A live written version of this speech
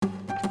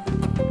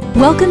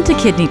Welcome to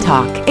Kidney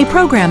Talk, a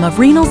program of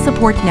Renal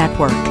Support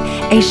Network,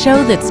 a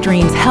show that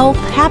streams health,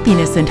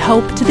 happiness, and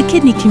hope to the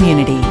kidney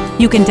community.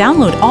 You can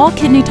download all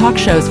Kidney Talk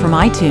shows from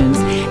iTunes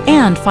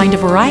and find a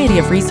variety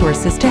of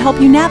resources to help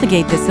you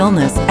navigate this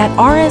illness at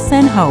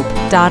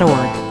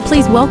rsnhope.org.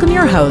 Please welcome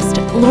your host,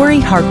 Lori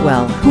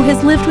Hartwell, who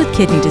has lived with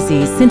kidney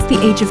disease since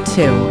the age of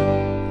 2.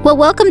 Well,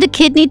 welcome to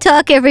Kidney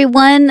Talk,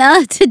 everyone.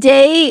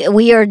 Today,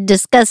 we are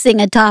discussing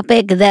a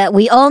topic that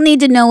we all need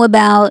to know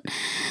about,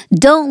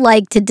 don't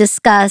like to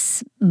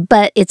discuss,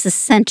 but it's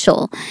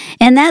essential.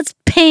 And that's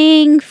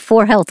paying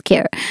for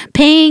healthcare,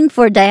 paying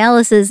for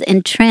dialysis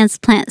and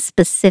transplant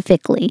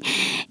specifically.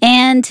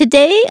 And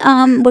today,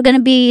 we're going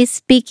to be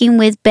speaking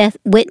with Beth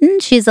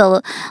Whitten. She's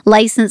a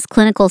licensed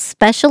clinical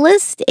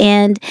specialist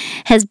and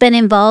has been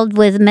involved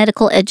with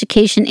Medical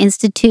Education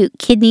Institute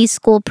Kidney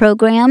School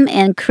program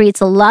and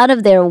creates a lot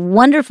of their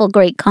wonderful,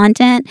 great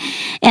content.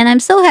 And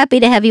I'm so happy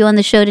to have you on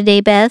the show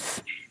today,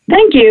 Beth.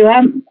 Thank you.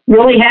 I'm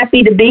really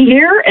happy to be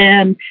here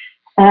and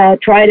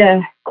try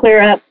to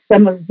clear up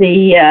some of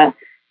the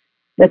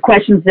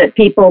questions that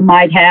people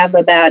might have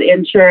about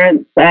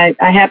insurance. I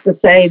have to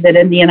say that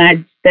in the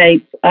United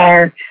States,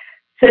 our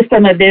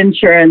system of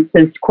insurance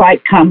is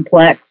quite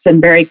complex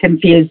and very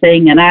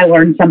confusing, and I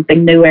learn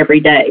something new every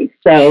day.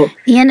 So,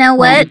 you know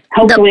what?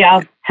 Hopefully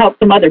I'll help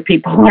some other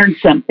people learn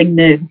something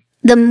new.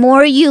 The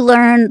more you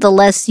learn, the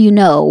less you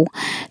know.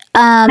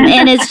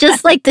 And it's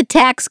just like the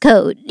tax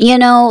code,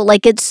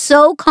 like it's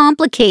so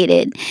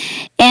complicated.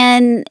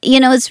 And,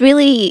 it's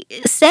really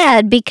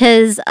sad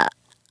because,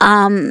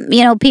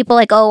 people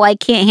like, oh, I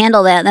can't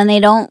handle that. And then they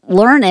don't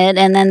learn it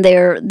and then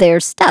they're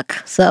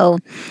stuck. So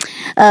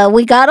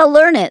we got to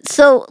learn it.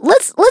 So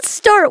let's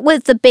start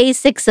with the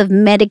basics of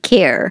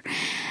Medicare.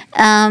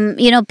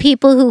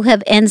 People who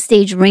have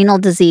end-stage renal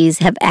disease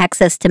have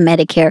access to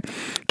Medicare.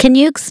 Can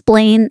you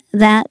explain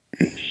that?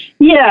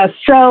 Yeah,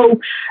 so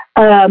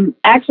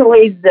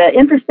actually the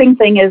interesting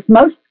thing is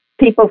most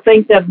people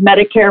think of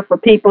Medicare for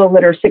people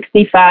that are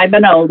 65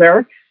 and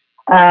older.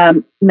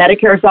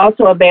 Medicare is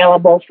also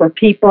available for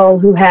people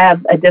who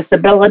have a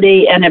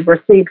disability and have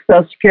received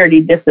Social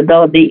Security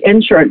disability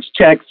insurance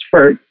checks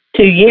for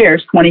 2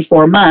 years,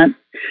 24 months.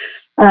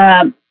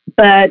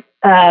 But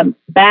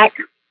back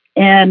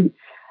in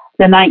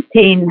the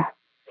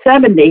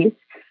 1970s,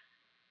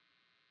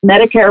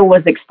 Medicare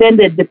was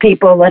extended to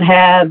people that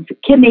have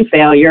kidney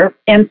failure,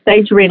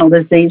 end-stage renal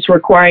disease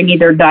requiring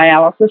either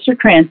dialysis or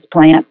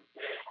transplant.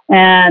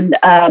 And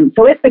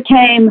so it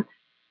became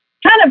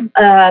kind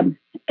of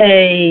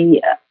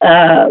a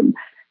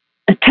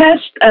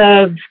test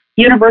of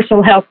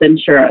universal health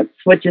insurance,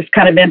 which is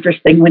kind of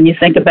interesting when you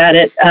think about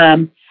it.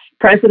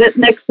 President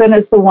Nixon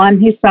is the one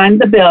who signed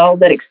the bill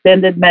that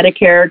extended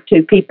Medicare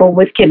to people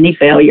with kidney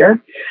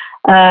failure.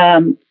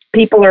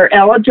 People are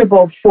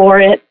eligible for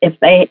it if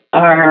they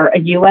are a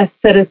U.S.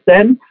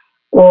 citizen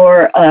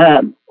or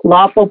a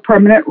lawful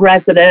permanent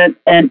resident,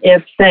 and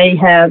if they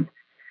have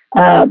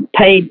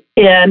paid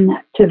in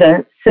to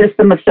the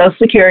system of Social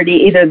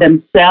Security either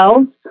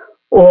themselves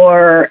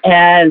or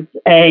as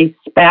a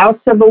spouse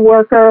of a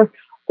worker,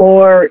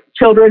 or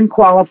children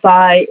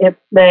qualify if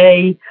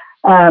they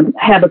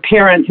have a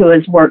parent who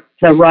has worked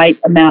the right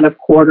amount of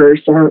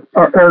quarters or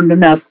earned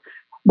enough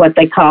what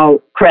they call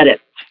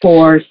credits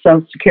for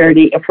Social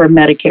Security for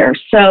Medicare.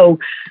 So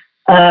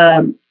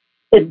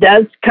it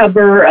does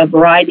cover a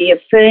variety of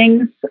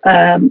things.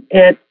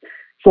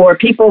 For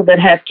people that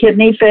have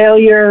kidney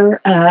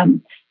failure,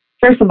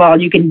 first of all,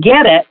 you can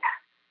get it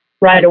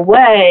right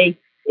away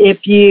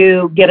if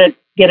you get a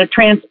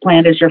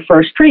transplant as your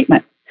first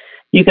treatment.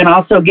 You can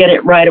also get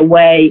it right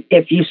away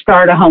if you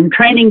start a home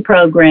training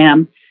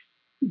program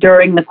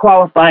during the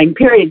qualifying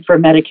period for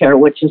Medicare,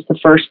 which is the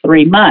first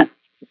 3 months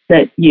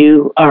that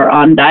you are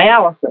on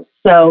dialysis.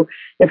 So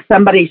if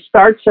somebody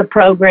starts a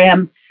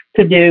program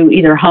to do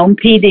either home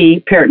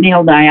PD,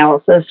 peritoneal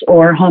dialysis,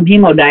 or home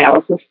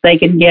hemodialysis, they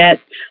can get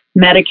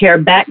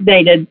Medicare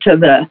backdated to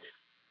the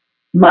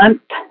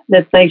month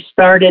that they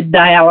started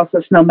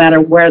dialysis, no matter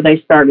where they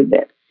started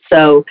it.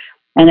 So,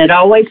 and it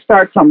always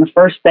starts on the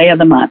first day of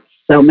the month.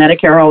 So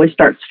Medicare always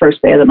starts the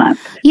first day of the month.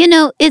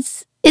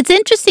 It's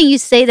interesting you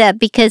say that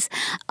because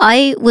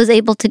I was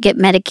able to get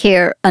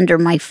Medicare under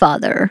my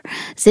father's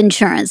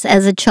insurance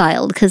as a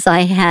child because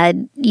I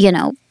had,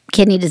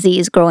 kidney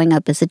disease growing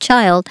up as a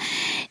child.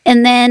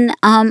 And then,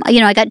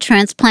 I got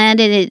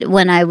transplanted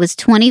when I was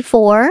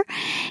 24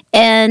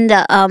 and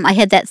I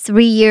had that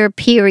 3-year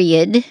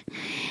period.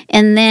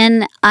 And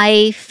then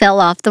I fell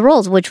off the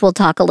rolls, which we'll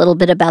talk a little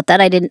bit about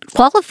that. I didn't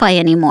qualify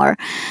anymore.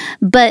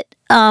 But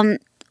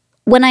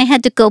when I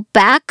had to go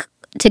back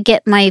to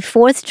get my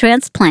 4th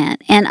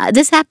transplant. And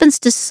this happens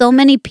to so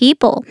many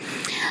people.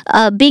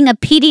 Being a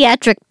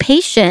pediatric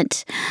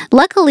patient,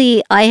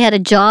 luckily I had a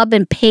job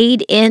and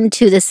paid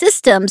into the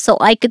system so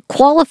I could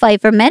qualify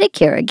for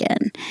Medicare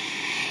again.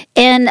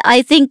 And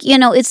I think,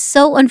 it's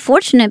so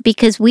unfortunate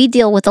because we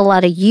deal with a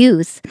lot of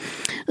youth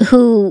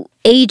who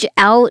age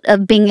out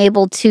of being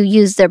able to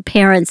use their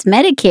parents'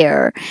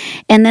 Medicare,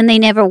 and then they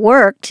never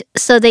worked,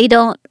 so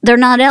they're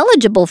not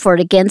eligible for it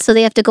again, so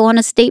they have to go on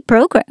a state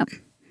program.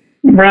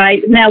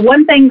 Right. Now,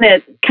 one thing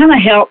that kind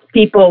of helps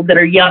people that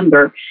are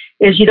younger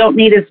is you don't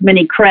need as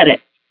many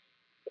credits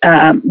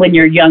when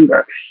you're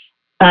younger.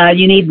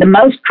 You need the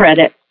most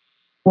credits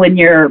when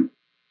you're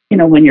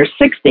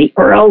 60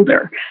 or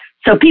older.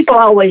 So people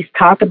always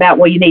talk about,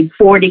 well, you need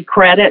 40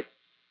 credits.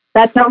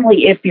 That's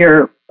only if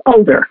you're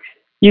older.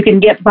 You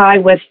can get by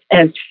with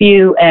as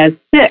few as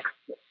 6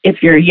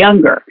 if you're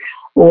younger,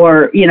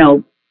 or,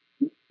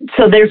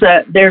 so there's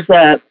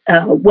a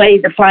way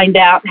to find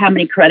out how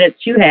many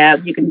credits you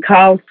have. You can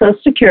call Social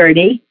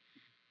Security,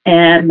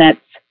 and that's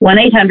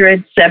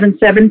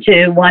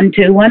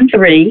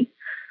 1-800-772-1213,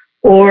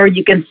 or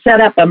you can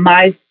set up a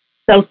My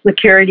Social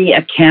Security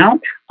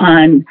account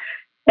on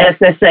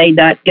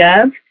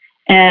SSA.gov,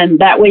 and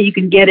that way you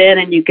can get in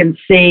and you can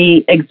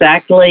see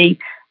exactly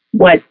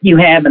what you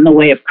have in the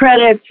way of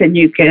credits, and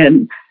you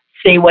can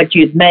see what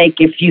you'd make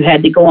if you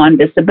had to go on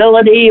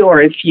disability,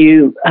 or if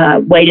you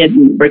waited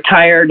and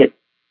retired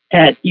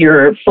at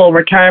your full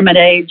retirement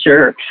age,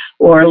 or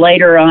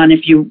later on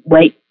if you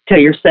wait till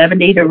you're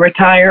 70 to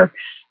retire.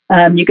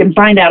 You can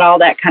find out all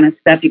that kind of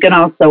stuff. You can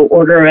also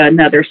order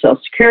another Social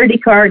Security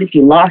card if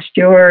you lost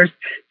yours.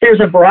 There's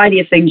a variety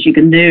of things you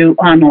can do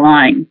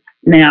online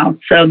now.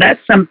 So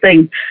that's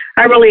something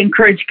I really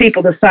encourage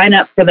people to sign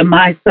up for the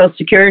My Social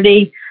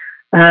Security.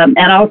 And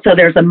also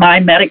there's a My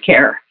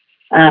Medicare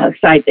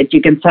site that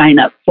you can sign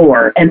up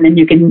for. And then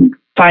you can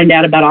find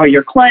out about all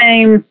your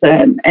claims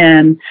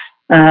and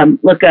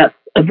look up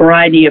a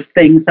variety of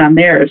things on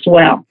there as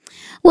well.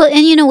 Well,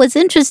 and what's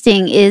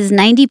interesting is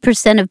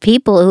 90% of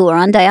people who are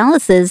on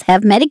dialysis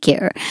have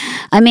Medicare.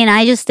 I mean,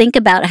 I just think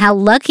about how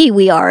lucky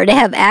we are to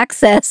have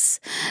access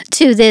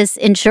to this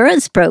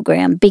insurance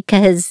program,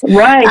 because...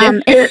 Right.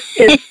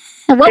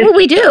 What would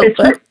we do?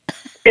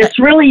 It's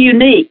really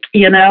unique,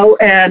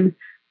 and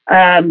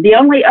the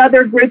only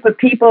other group of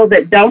people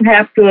that don't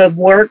have to have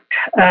worked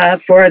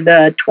for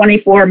the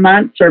 24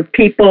 months are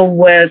people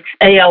with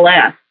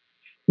ALS,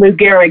 Lou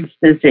Gehrig's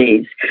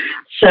disease.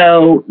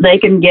 So they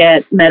can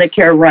get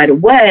Medicare right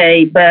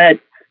away, but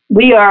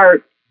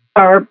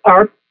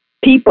our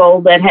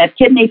people that have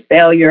kidney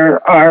failure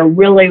are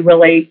really,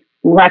 really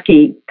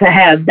lucky to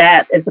have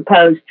that, as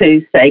opposed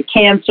to, say,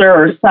 cancer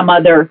or some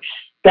other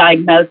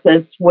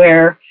diagnosis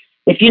where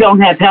if you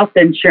don't have health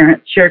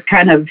insurance, you're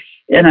kind of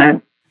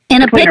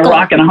between a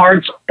rock and a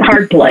hard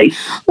place.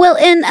 Well,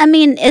 and I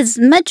mean, as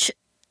much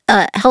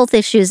health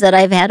issues that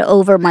I've had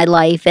over my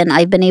life, and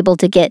I've been able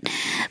to get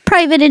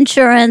private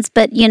insurance,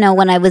 but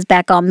when I was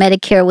back on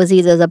Medicare was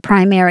either the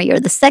primary or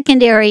the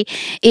secondary.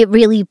 It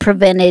really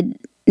prevented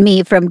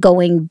me from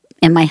going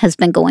and my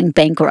husband going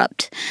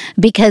bankrupt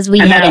because we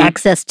had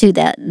access to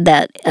that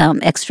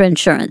extra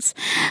insurance.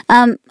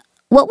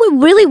 What we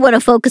really want to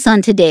focus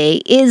on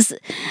today is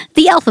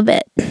the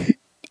alphabet.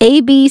 A,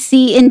 B,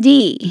 C, and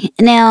D.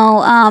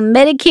 Now,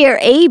 Medicare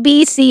A,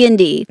 B, C, and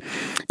D.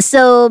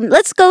 So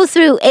let's go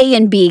through A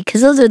and B,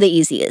 because those are the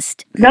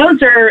easiest.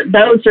 Those are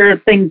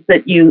things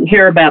that you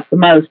hear about the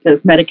most, as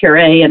Medicare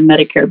A and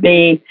Medicare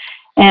B.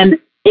 And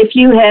if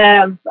you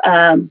have,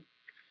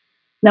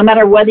 no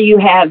matter whether you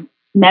have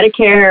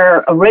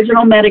Medicare,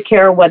 original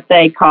Medicare, what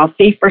they call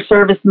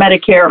fee-for-service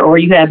Medicare, or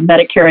you have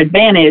Medicare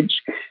Advantage,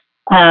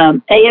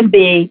 A and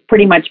B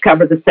pretty much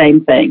cover the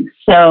same thing.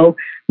 So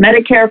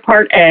Medicare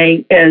Part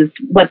A is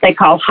what they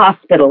call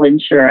hospital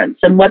insurance.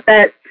 And what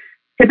that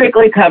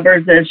typically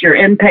covers is your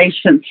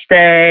inpatient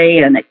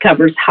stay, and it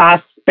covers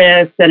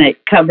hospice, and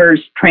it covers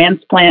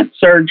transplant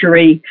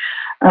surgery.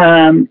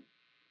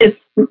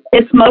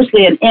 It's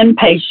mostly an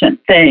inpatient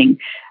thing.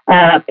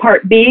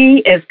 Part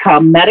B is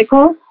called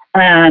medical,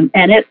 and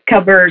it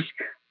covers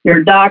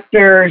your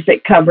doctors,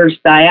 it covers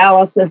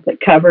dialysis, it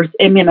covers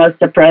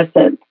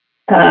immunosuppressant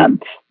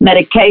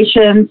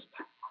medications.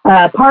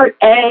 Part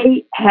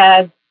A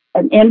has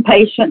an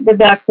inpatient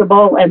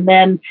deductible, and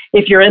then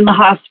if you're in the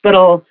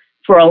hospital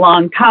for a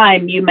long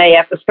time, you may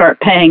have to start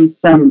paying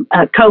some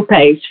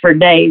copays for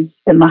days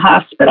in the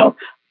hospital.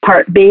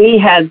 Part B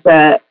has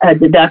a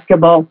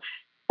deductible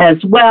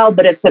as well,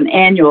 but it's an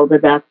annual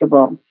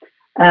deductible.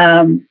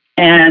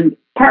 And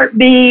Part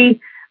B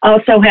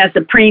also has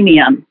a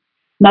premium.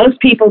 Most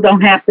people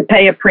don't have to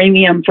pay a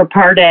premium for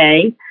Part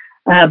A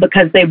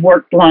because they've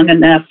worked long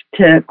enough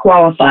to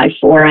qualify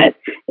for it.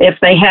 If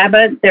they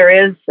haven't,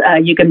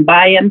 you can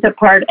buy into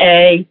Part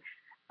A.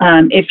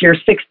 If you're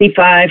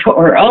 65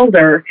 or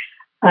older,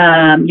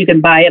 you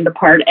can buy into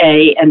Part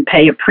A and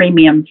pay a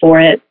premium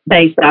for it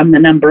based on the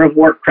number of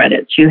work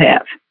credits you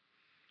have.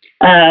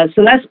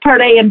 So that's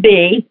Part A and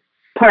B.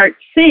 Part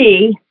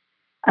C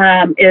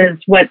is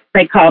what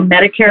they call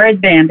Medicare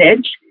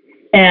Advantage.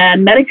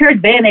 And Medicare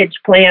Advantage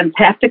plans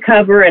have to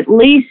cover at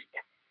least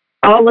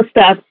all the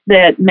stuff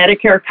that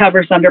Medicare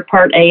covers under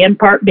Part A and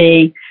Part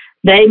B.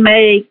 They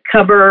may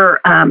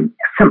cover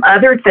some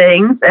other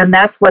things, and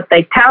that's what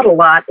they tout a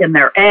lot in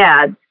their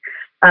ads.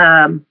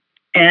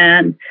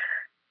 And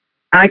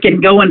I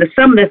can go into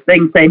some of the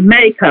things they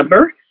may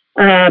cover.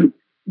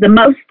 The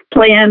most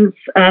plans,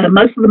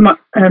 most of the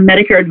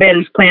Medicare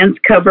Advantage plans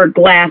cover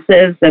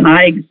glasses and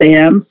eye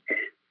exams.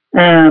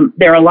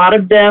 There are a lot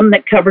of them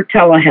that cover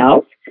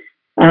telehealth.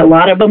 A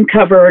lot of them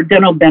cover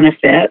dental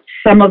benefits.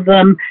 Some of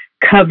them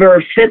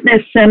cover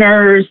fitness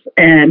centers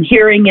and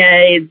hearing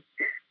aids.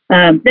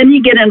 Then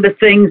you get into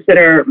things that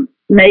are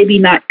maybe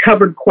not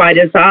covered quite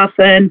as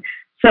often.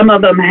 Some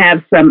of them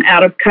have some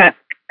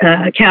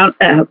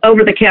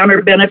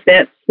over-the-counter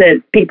benefits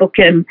that people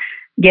can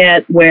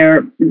get,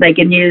 where they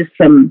can use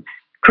some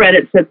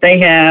credits that they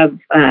have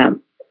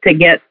to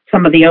get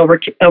some of the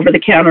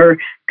over-the-counter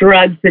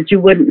drugs that you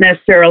wouldn't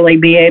necessarily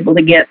be able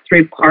to get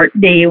through Part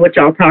D, which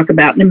I'll talk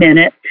about in a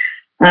minute.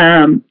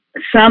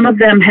 Some of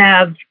them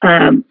have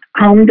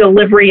home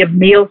delivery of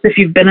meals if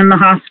you've been in the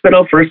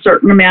hospital for a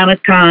certain amount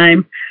of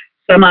time.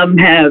 Some of them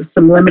have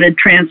some limited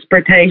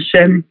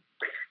transportation.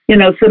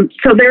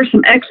 So there's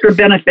some extra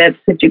benefits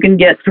that you can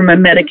get from a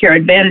Medicare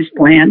Advantage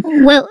plan.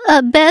 Well,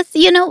 Beth,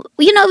 it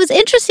was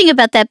interesting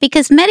about that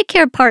because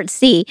Medicare Part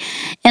C,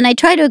 and I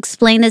try to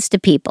explain this to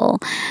people,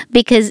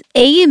 because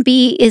A and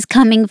B is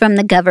coming from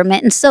the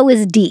government, and so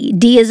is D.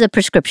 D is a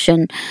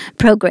prescription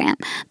program.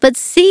 But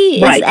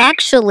C is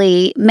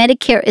actually,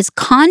 Medicare is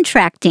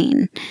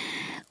contracting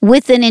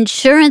with an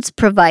insurance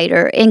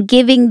provider and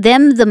giving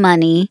them the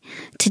money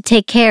to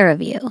take care of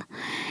you.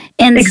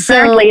 And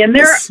exactly, and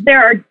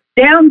there are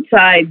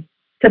downsides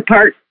to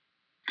Part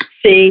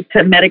C, to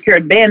Medicare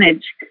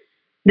Advantage,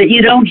 that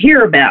you don't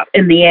hear about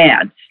in the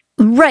ads.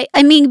 Right.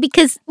 I mean,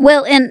 because,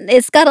 and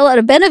it's got a lot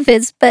of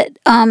benefits, but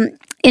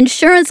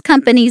insurance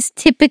companies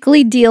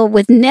typically deal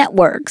with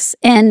networks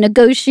and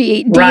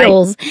negotiate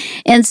deals.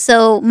 Right. And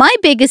so my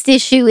biggest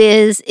issue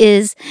is,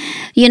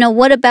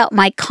 what about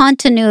my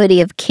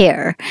continuity of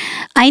care?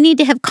 I need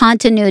to have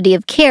continuity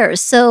of care.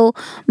 So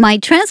my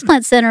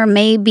transplant center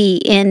may be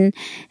in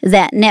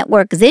that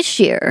network this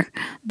year,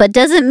 but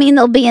doesn't mean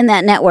they'll be in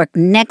that network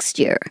next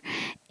year.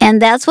 And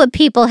that's what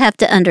people have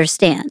to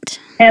understand.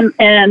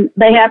 And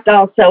they have to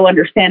also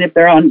understand, if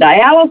they're on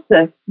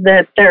dialysis,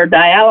 that their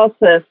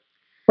dialysis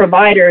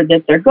provider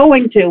that they're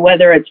going to,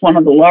 whether it's one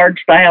of the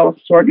large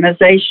dialysis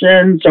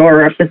organizations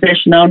or a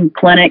physician-owned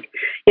clinic,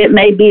 it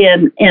may be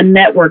in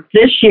network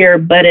this year,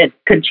 but it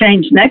could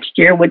change next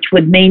year, which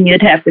would mean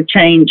you'd have to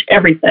change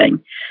everything.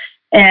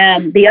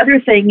 And the other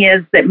thing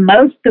is that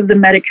most of the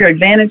Medicare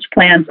Advantage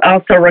plans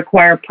also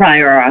require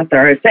prior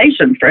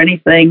authorization for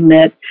anything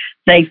that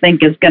they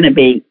think is going to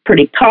be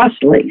pretty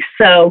costly.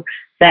 So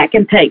that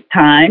can take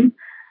time.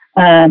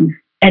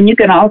 And you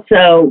can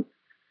also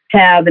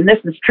have, and this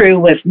is true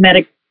with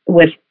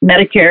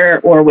Medicare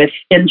or with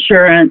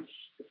insurance,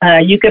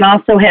 you can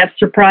also have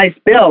surprise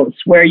bills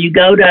where you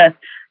go to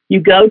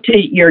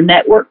your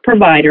network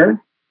provider.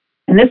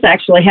 And this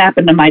actually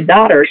happened to my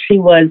daughter. She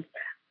was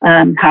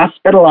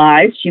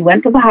hospitalized. She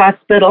went to the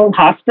hospital.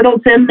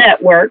 Hospital's in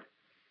network.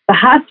 The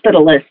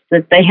hospitalist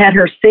that they had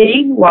her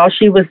see while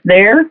she was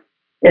there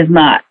is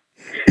not.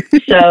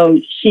 So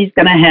she's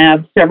going to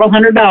have several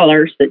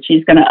 $100s that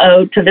she's going to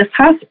owe to this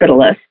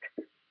hospitalist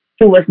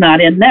who was not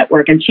in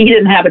network, and she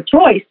didn't have a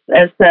choice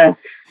as to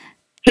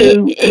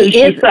who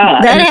she saw.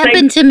 That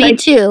happened to me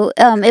too.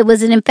 It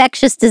was an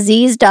infectious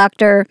disease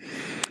doctor,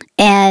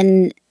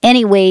 and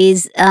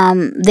anyways,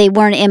 they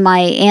weren't in my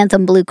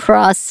Anthem Blue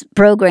Cross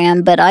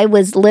program, but I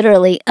was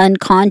literally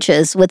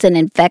unconscious with an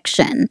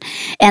infection.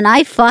 And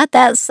I fought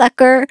that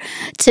sucker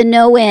to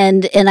no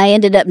end, and I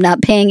ended up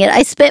not paying it.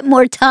 I spent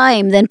more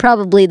time than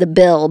probably the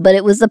bill, but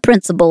it was the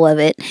principle of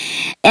it.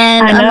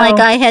 And I'm like,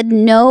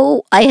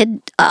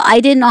 I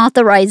didn't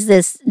authorize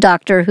this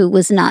doctor who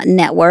was not in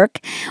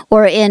network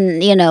or in,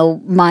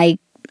 my.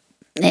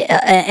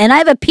 And I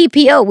have a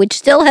PPO, which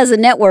still has a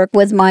network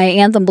with my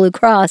Anthem Blue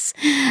Cross,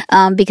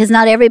 because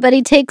not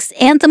everybody takes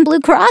Anthem Blue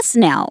Cross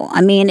now.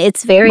 I mean,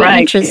 it's very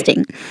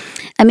interesting.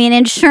 I mean,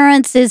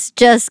 insurance is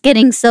just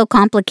getting so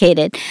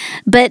complicated.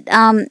 But,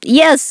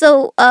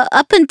 so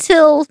up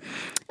until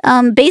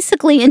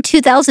basically in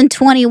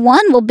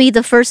 2021 will be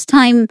the first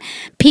time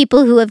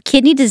people who have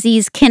kidney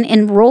disease can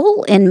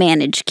enroll in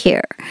managed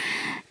care.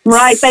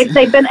 Right.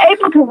 They've been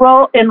able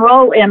to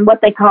enroll in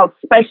what they call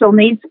special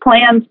needs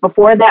plans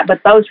before that,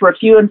 but those were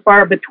few and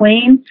far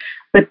between.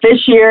 But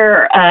this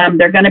year,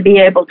 they're going to be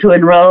able to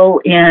enroll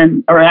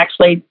in, or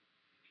actually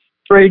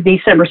through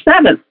December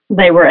 7th,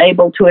 they were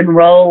able to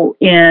enroll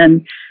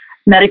in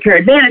Medicare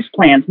Advantage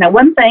plans. Now,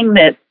 one thing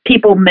that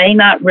people may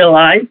not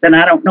realize, and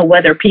I don't know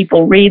whether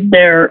people read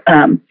their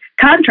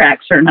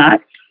contracts or not,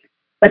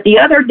 but the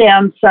other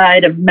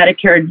downside of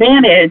Medicare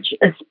Advantage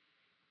is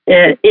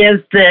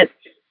that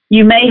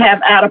you may have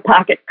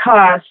out-of-pocket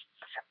costs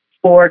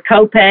for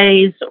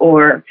copays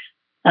or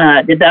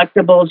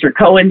deductibles or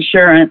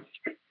coinsurance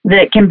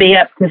that can be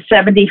up to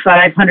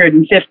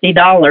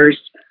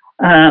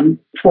 $7,550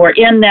 for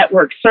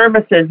in-network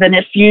services. And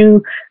if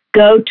you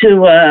go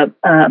to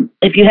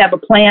if you have a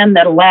plan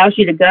that allows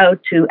you to go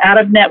to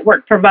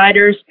out-of-network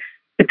providers,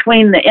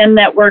 between the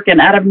in-network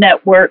and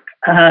out-of-network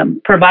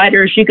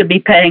providers, you could be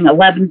paying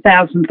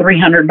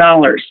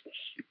 $11,300.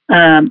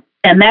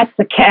 And that's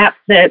the cap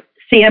that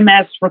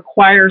CMS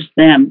requires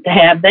them to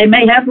have. They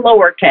may have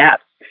lower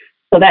caps.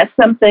 So that's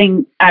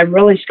something I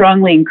really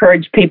strongly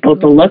encourage people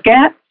to look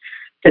at,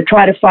 to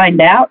try to find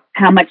out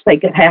how much they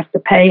could have to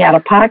pay out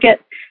of pocket.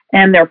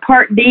 And their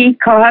Part D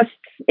costs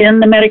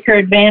in the Medicare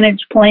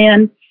Advantage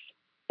plan,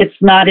 it's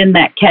not in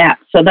that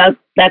cap. So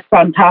that's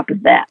on top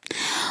of that.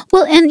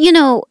 Well, and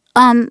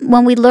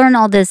when we learn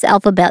all this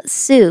alphabet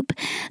soup,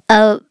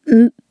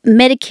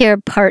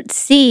 Medicare Part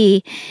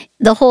C,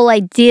 the whole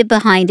idea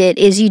behind it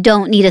is you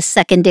don't need a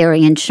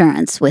secondary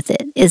insurance with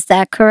it. Is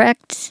that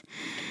correct?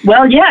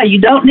 Well, yeah, you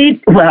don't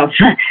need,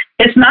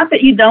 it's not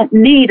that you don't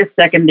need a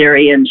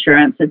secondary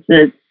insurance. It's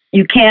that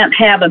you can't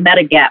have a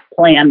Medigap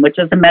plan, which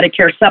is a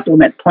Medicare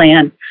supplement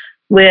plan,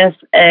 with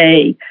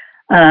a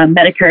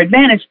Medicare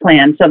Advantage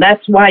plan. So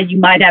that's why you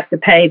might have to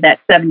pay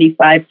that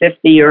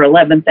 $7,550 or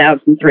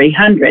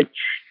 $11,300.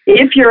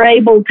 If you're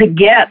able to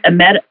get a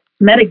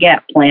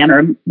Medigap plan,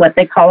 or what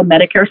they call a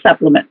Medicare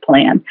supplement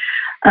plan,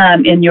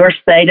 in your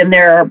state, and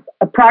there are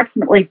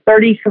approximately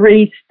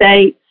 33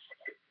 states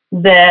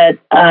that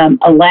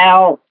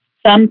allow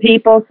some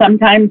people,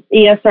 sometimes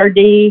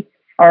ESRD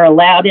are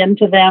allowed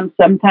into them,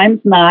 sometimes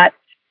not,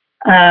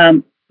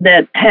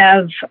 that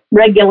have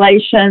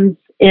regulations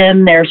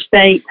in their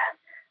state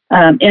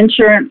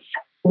insurance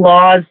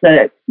laws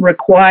that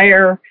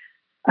require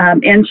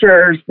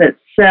insurers that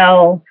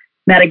sell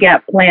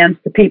Medigap plans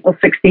to people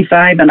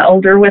 65 and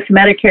older with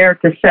Medicare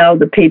to sell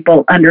to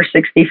people under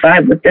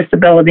 65 with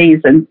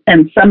disabilities, and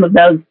some of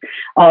those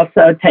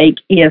also take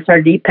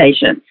ESRD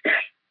patients.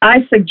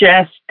 I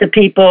suggest to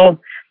people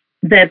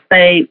that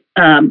they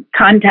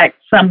contact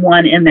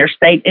someone in their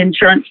state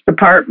insurance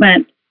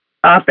department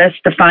office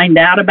to find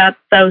out about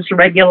those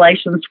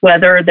regulations,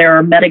 whether there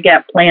are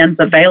Medigap plans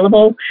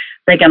available.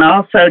 They can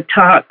also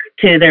talk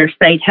to their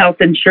state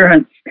health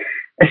insurance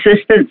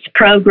assistance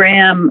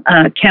program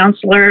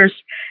counselors,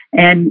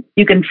 and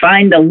you can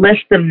find a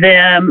list of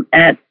them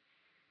at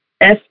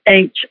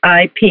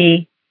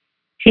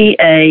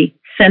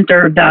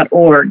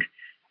shiptacenter.org.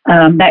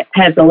 That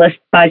has a list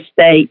by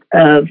state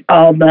of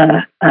all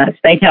the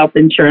state health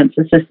insurance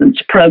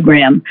assistance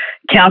program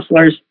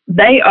counselors.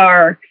 They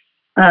are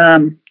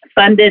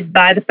funded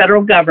by the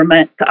federal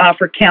government to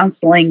offer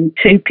counseling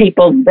to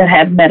people that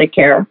have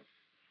Medicare,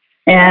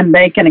 and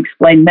they can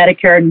explain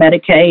Medicare and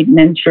Medicaid and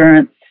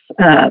insurance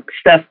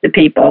stuff to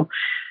people.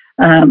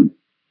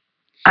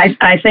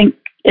 I think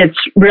it's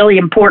really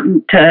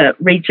important to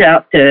reach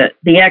out to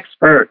the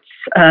experts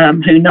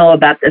who know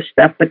about this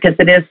stuff, because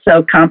it is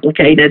so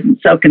complicated and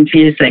so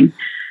confusing.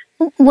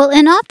 Well,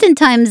 and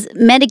oftentimes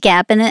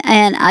Medigap,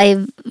 and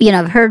I've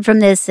heard from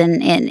this,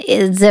 and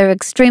they're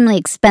extremely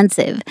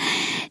expensive,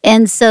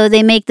 and so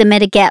they make the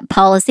Medigap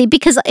policy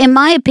because, in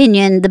my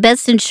opinion, the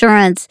best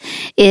insurance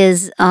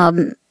is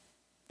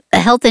a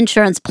health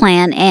insurance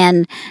plan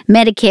and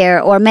Medicare,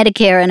 or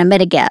Medicare and a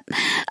Medigap.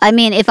 I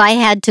mean, if I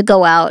had to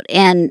go out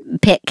and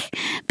pick,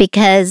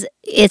 because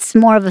it's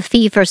more of a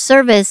fee for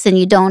service and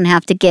you don't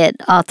have to get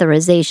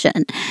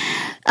authorization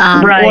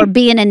right. or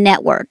be in a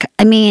network.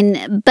 I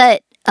mean,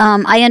 but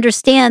I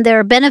understand there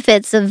are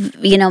benefits of,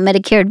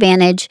 Medicare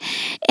Advantage,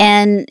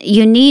 and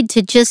you need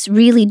to just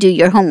really do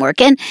your homework.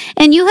 And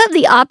you have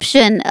the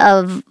option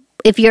of,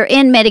 if you're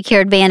in Medicare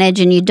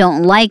Advantage and you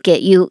don't like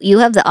it, you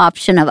have the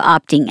option of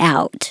opting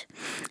out.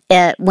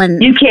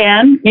 When you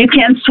can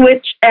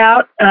switch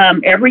out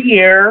every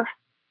year.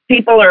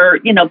 People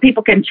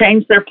can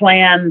change their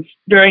plans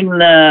during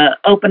the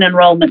open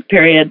enrollment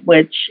period,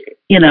 which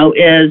is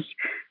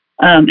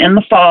in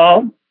the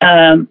fall,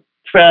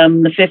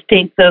 from the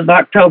 15th of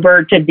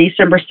October to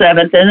December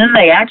 7th, and then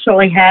they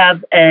actually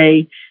have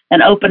an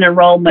open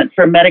enrollment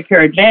for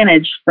Medicare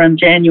Advantage from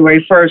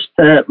January 1st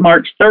to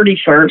March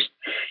 31st.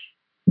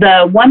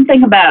 The one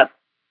thing about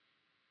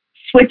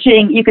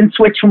switching, you can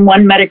switch from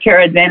one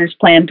Medicare Advantage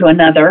plan to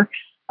another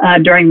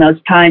during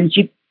those times.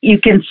 You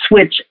can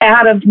switch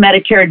out of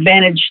Medicare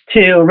Advantage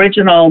to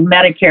original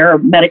Medicare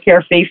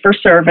fee for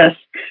service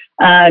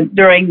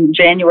during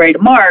January to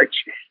March.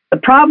 The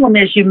problem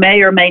is you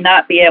may or may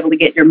not be able to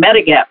get your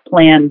Medigap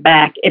plan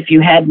back if you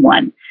had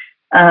one.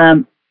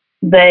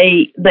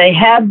 They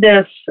have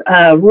this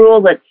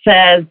rule that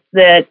says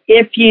that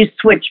if you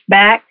switch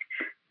back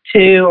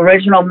to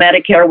original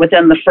Medicare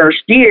within the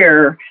first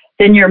year,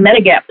 then your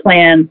Medigap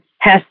plan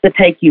has to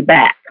take you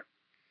back.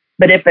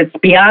 But if it's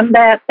beyond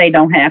that, they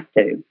don't have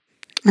to.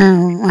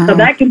 Oh, wow. So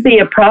that can be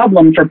a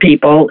problem for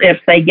people if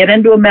they get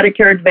into a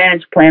Medicare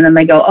Advantage plan and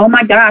they go, oh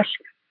my gosh,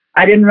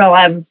 I didn't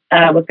realize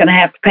I was going to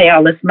have to pay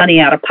all this money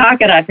out of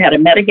pocket. I've had a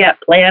Medigap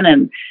plan,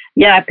 and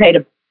yeah, I paid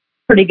a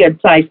pretty good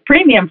sized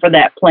premium for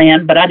that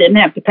plan, but I didn't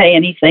have to pay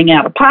anything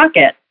out of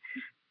pocket.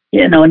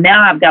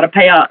 Now I've got to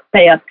pay up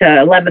to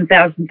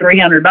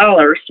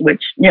 $11,300,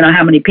 which,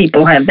 how many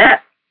people have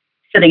that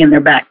sitting in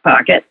their back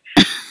pocket?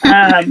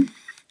 So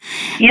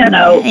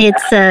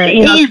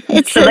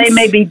they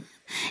may be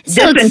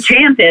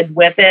disenchanted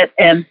with it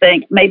and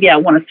think, maybe I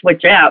want to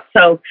switch out.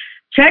 So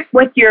check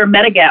with your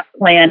Medigap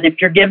plan if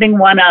you're giving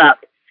one up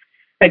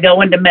to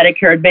go into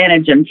Medicare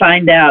Advantage, and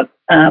find out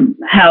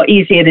how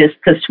easy it is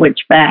to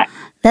switch back.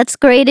 That's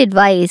great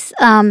advice.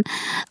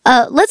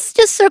 Let's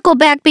just circle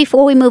back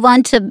before we move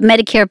on to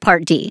Medicare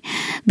Part D,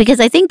 because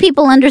I think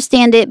people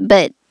understand it,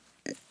 but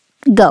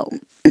go.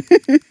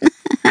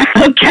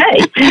 Okay.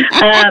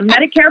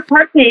 Medicare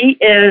Part D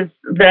is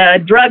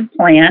the drug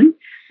plan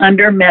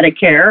under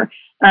Medicare.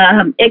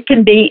 It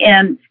can be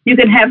you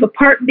can have a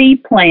Part D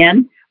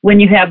plan when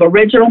you have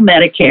original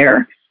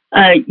Medicare.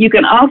 You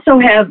can also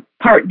have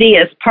Part D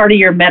as part of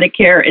your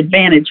Medicare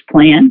Advantage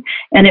plan.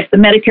 And if the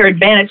Medicare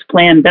Advantage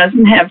plan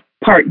doesn't have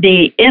Part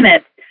D in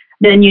it,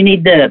 then you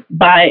need to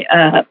buy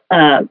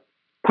a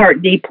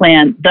Part D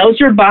plan. Those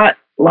are bought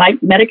like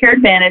Medicare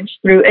Advantage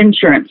through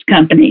insurance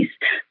companies.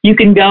 You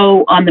can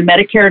go on the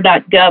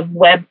Medicare.gov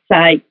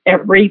website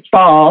every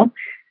fall.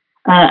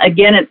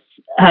 Again, it's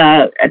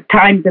a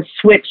time to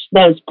switch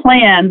those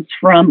plans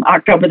from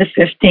October the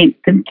 15th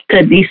to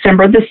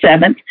December the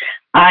 7th.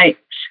 I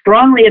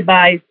strongly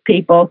advise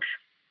people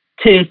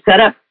to set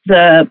up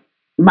the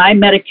My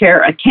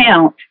Medicare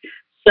account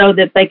so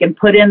that they can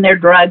put in their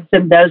drugs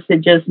and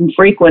dosages and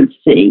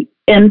frequency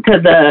into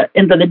the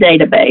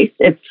database.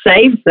 It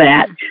saves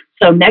that.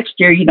 So next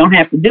year you don't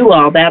have to do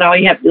all that. All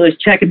you have to do is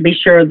check and be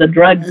sure the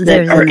drugs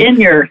that are in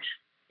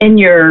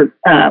your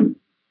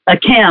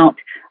account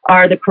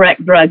are the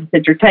correct drugs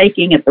that you're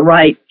taking at the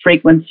right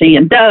frequency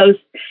and dose.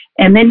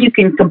 And then you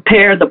can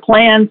compare the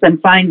plans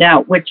and find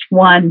out which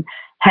one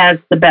has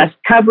the best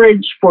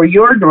coverage for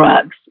your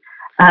drugs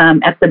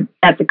at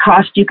the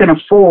cost you can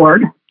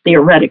afford,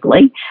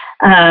 theoretically,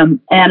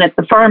 and at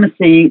the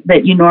pharmacy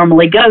that you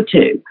normally go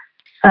to.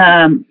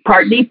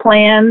 Part D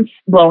plans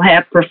will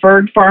have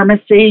preferred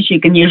pharmacies. You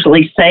can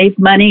usually save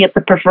money at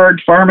the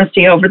preferred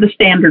pharmacy over the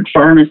standard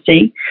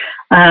pharmacy.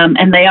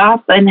 And they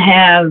often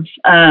have,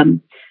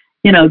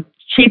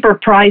 cheaper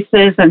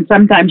prices, and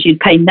sometimes you'd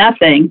pay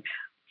nothing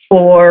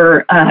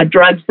for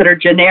drugs that are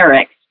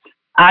generics.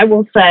 I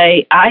will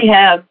say I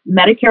have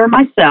Medicare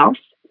myself.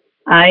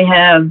 I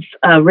have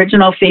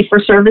original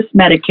fee-for-service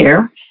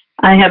Medicare.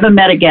 I have a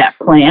Medigap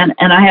plan,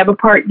 and I have a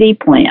Part D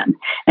plan.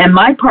 And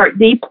my Part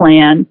D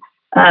plan,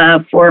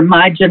 for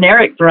my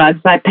generic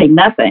drugs, I pay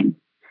nothing.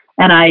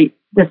 And I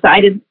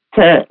decided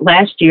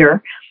last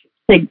year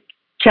to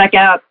check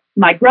out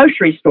my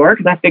grocery store,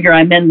 because I figure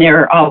I'm in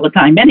there all the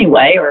time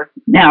anyway, or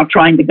now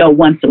trying to go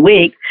once a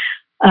week.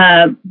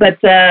 But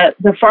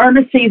the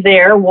pharmacy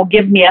there will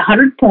give me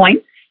 100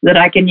 points that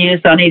I can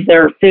use on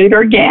either food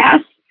or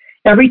gas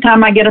every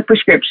time I get a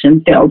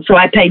prescription filled. So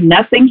I pay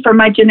nothing for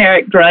my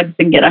generic drugs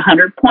and get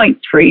 100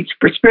 points for each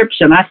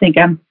prescription. I think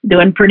I'm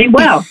doing pretty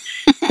well.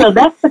 So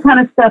that's the kind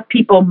of stuff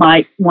people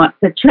might want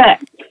to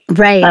check.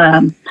 Right.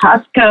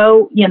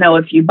 Costco,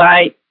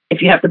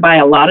 if you have to buy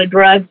a lot of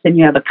drugs and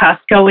you have a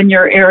Costco in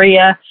your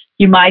area,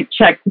 you might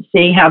check to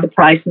see how the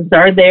prices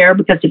are there,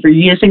 because if you're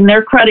using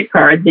their credit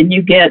card, then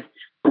you get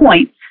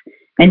points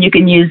and you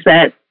can use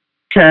that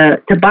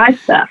to buy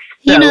stuff.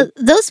 So,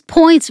 those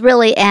points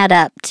really add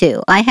up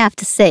too, I have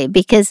to say,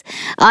 because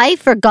I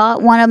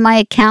forgot one of my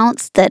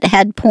accounts that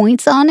had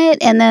points on it.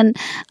 And then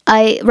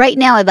right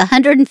now I have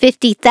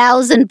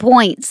 150,000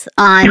 points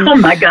on. Oh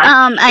my God.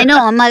 I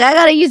know. I'm like, I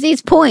got to use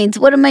these points.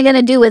 What am I going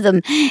to do with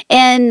them?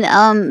 And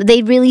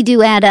they really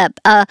do add up.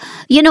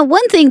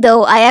 One thing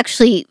though, I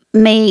actually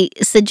may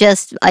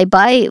suggest I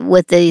buy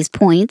with these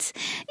points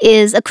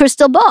is a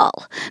crystal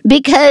ball,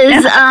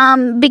 because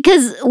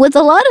with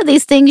a lot of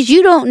these things,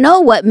 you don't know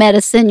what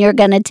medicine you're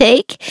going to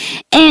take,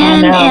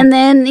 and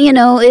then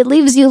it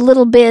leaves you a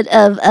little bit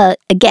of a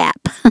gap.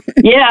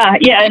 yeah,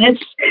 and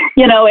it's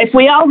if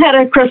we all had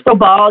a crystal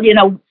ball,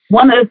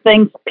 one of the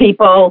things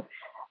people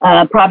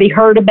probably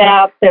heard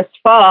about this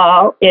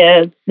fall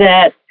is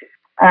that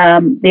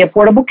the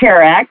Affordable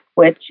Care Act,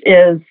 which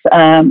is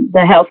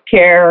the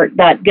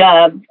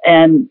healthcare.gov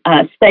and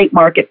state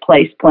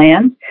marketplace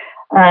plans,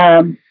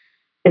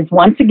 is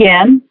once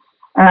again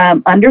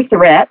under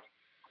threat.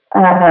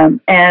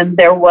 And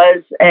there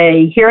was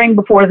a hearing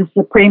before the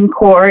Supreme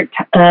Court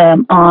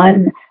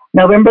on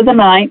November the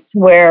 9th,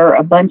 where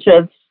a bunch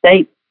of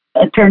state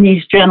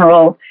attorneys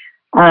general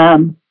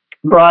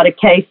brought a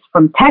case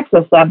from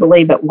Texas, I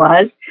believe it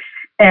was.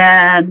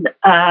 And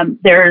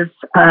there's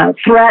a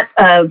threat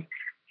of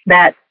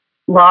that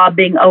law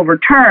being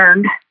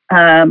overturned.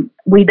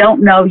 We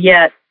don't know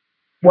yet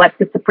what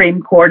the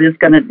Supreme Court is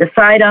going to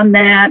decide on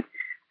that.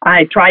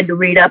 I tried to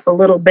read up a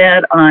little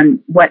bit on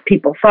what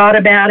people thought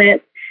about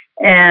it,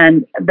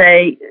 and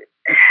it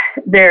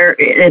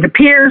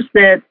appears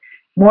that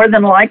more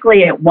than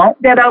likely it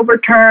won't get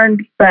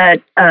overturned,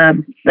 but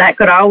that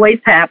could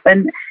always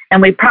happen.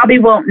 And we probably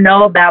won't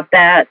know about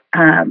that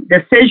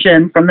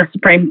decision from the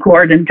Supreme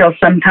Court until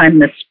sometime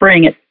this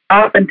spring. It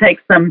often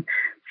takes them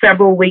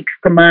several weeks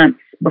to months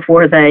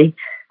before they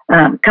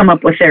come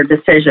up with their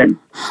decision.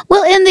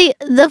 Well, in the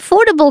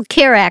Affordable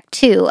Care Act,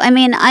 too, I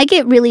mean, I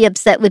get really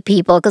upset with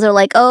people because they're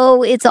like,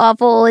 oh, it's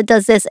awful, it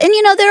does this. And,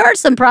 there are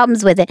some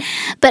problems with it.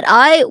 But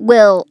I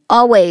will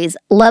always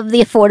love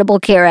the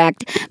Affordable Care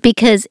Act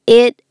because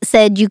it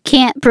said you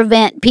can't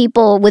prevent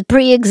people with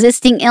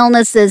pre-existing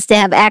illnesses to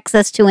have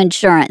access to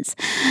insurance,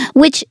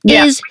 which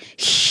is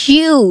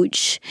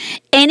huge.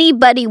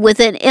 Anybody with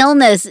an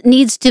illness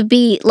needs to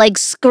be like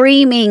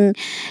screaming,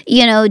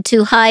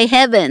 to high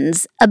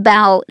heavens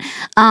about,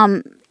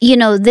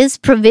 this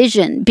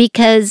provision,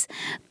 because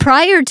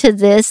prior to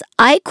this,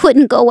 I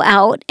couldn't go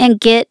out and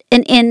get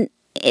I'm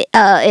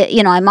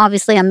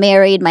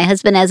married, my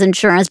husband has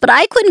insurance, but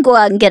I couldn't go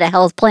out and get a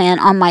health plan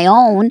on my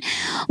own,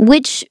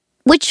 which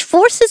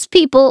forces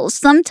people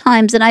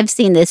sometimes, and I've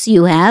seen this,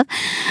 you have,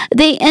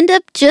 they end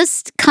up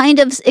just kind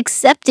of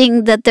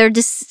accepting that they're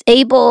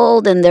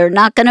disabled and they're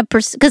not going to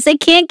pursue, because they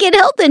can't get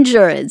health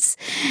insurance.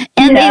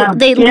 And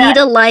they lead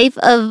a life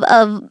of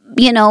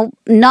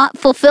not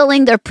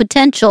fulfilling their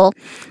potential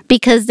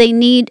because they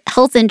need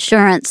health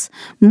insurance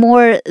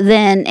more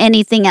than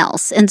anything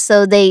else. And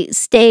so they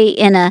stay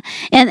and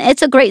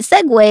it's a great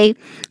segue,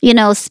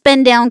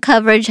 spend down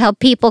coverage, how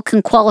people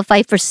can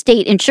qualify for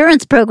state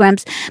insurance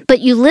programs, but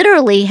you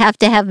literally have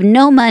to have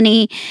no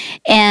money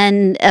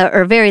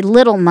or very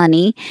little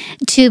money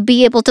to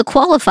be able to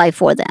qualify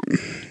for them.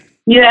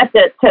 You have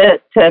to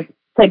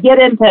get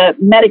into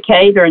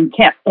Medicaid, or in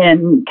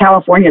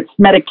California, it's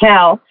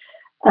Medi-Cal.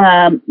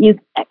 You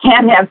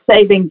can't have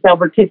savings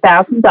over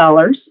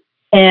 $2,000,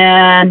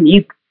 and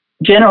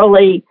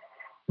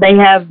they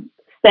have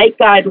state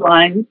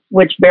guidelines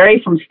which vary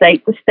from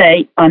state to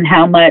state on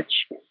how much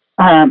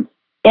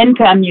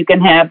income you can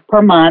have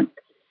per month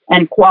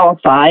and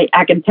qualify.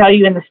 I can tell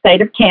you in the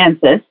state of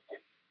Kansas,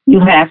 you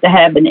have to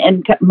have an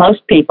income.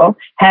 Most people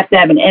have to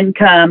have an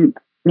income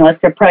unless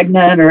they're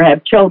pregnant or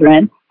have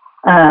children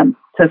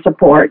to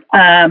support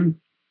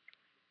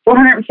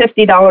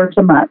 $450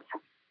 a month.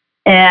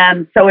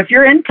 And so if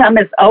your income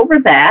is over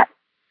that,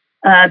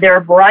 there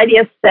are a variety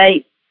of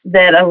states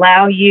that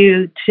allow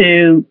you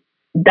to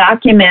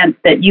document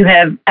that you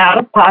have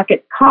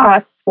out-of-pocket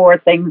costs for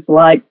things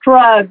like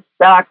drugs,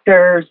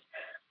 doctors,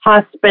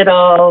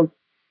 hospitals,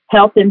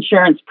 health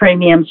insurance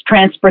premiums,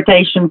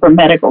 transportation for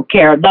medical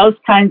care, those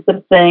kinds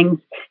of things.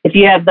 If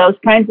you have those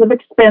kinds of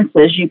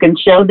expenses, you can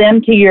show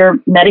them to your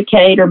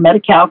Medicaid or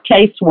Medi-Cal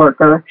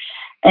caseworker,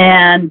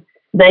 and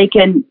they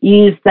can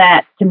use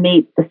that to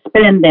meet the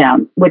spend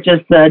down, which is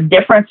the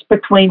difference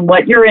between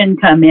what your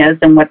income is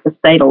and what the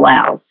state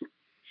allows.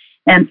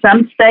 And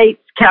some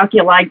states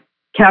calculate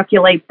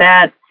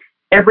that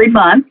every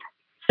month.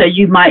 So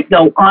you might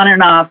go on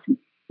and off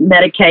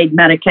Medicaid,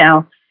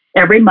 Medi-Cal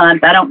every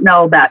month. I don't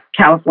know about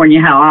California,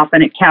 how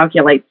often it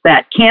calculates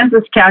that.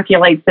 Kansas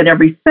calculates it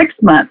every 6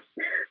 months.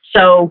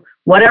 So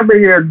whatever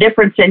your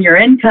difference in your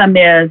income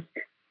is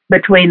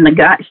between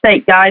the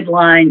state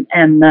guideline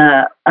and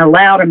the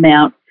allowed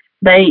amount,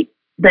 they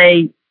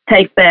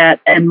take that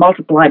and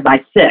multiply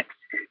by 6.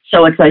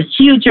 So it's a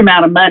huge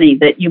amount of money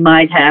that you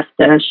might have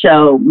to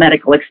show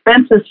medical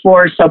expenses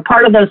for. So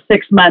part of those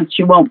 6 months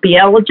you won't be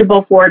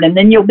eligible for it, and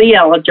then you'll be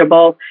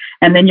eligible,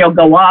 and then you'll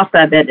go off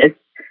of it.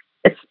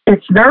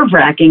 It's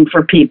nerve-wracking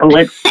for people.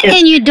 It's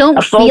and you don't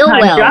a feel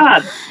well.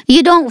 Job.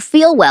 You don't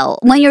feel well.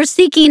 When you're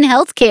seeking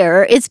health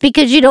care, it's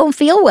because you don't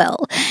feel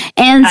well.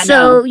 And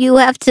so you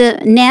have to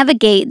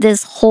navigate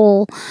this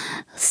whole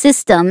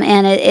system,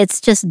 and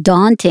it's just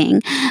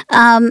daunting.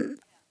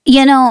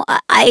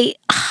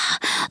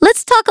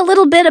 Let's talk a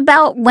little bit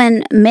about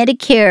when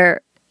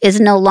Medicare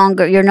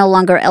you're no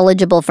longer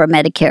eligible for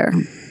Medicare.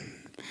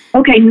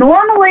 Okay,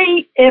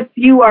 normally if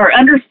you are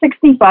under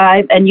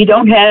 65 and you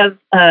don't have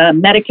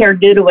Medicare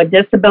due to a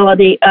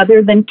disability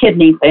other than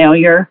kidney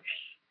failure,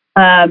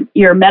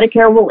 your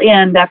Medicare will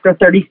end after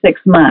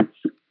 36 months.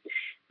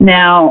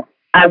 Now,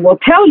 I will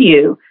tell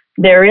you,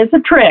 there is a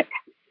trick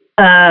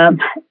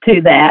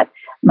to that.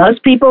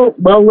 Most people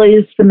will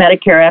lose the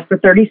Medicare after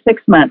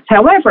 36 months.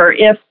 However,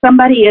 if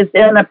somebody is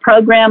in a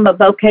program of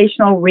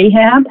vocational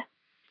rehab,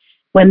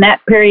 when that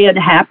period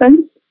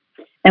happens,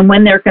 and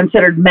when they're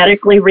considered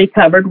medically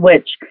recovered,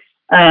 which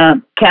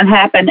can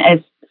happen as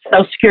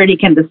Social Security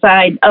can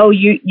decide,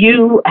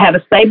 you have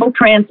a stable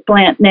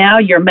transplant now,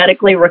 you're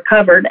medically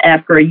recovered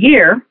after a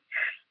year.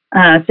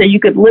 So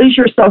you could lose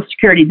your Social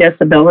Security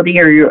disability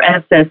or your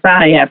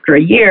SSI after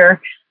a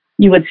year.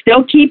 You would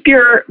still keep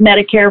your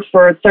Medicare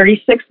for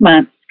 36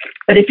 months.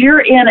 But if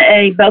you're in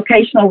a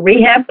vocational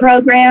rehab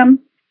program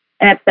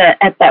at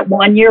that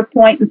 1 year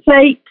point, and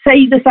say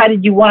you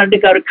decided you wanted to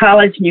go to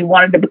college and you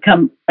wanted to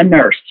become a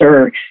nurse,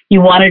 or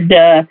you wanted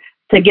to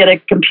get a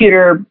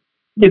computer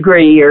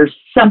degree or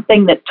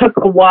something that took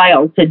a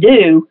while to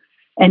do,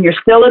 and you're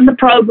still in the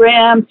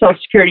program,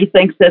 Social Security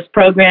thinks this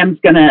program is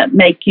going to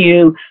make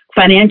you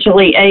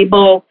financially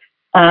able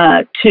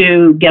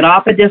to get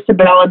off a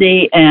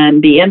disability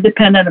and be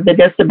independent of the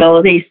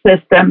disability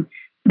system,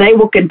 they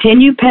will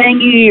continue paying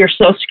you your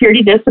Social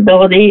Security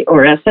disability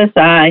or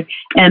SSI,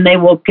 and they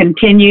will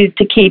continue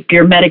to keep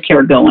your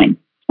Medicare going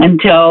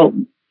until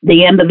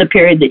the end of the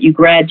period that you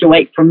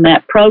graduate from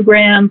that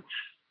program,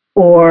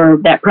 or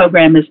that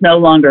program is no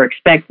longer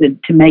expected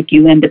to make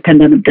you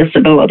independent of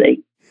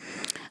disability.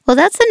 Well,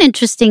 that's an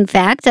interesting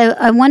fact.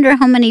 I wonder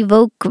how many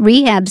VOC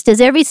rehabs. Does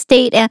every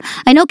state,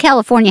 I know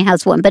California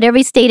has one, but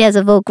every state has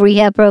a VOC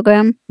rehab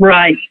program?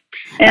 Right.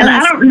 And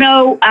I don't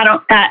know,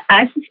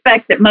 I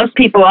suspect that most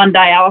people on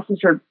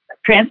dialysis or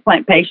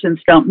transplant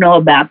patients don't know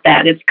about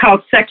that. It's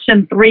called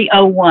Section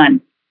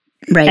 301.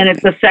 Right. And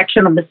it's a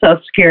section of the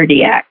Social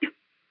Security Act.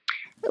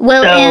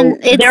 Well, so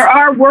and there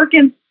are work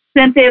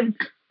incentives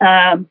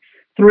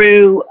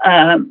through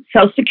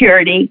Social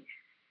Security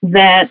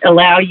that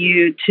allow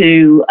you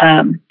to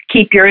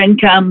keep your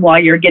income while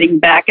you're getting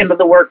back into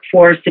the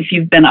workforce if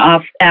you've been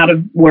out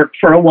of work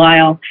for a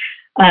while.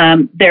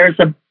 There's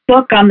a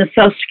book on the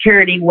Social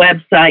Security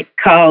website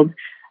called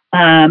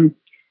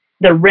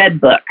The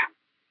Red Book.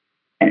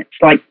 It's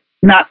like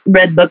not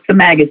Red Book the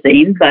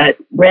magazine, but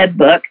Red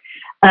Book.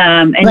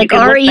 And like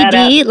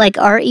RED, like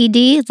RED,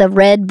 the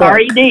Red Book.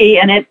 RED,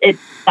 and it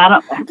I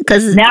don't,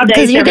 because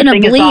nowadays you're going to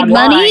everything bleed is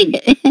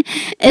money.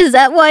 Is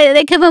that why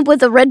they come up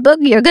with a Red Book?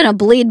 You're going to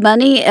bleed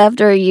money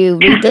after you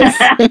read this.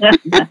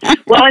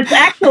 Well, it's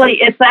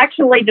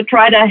actually to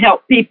try to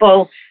help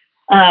people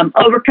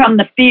overcome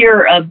the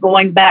fear of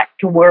going back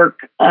to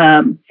work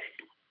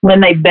when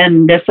they've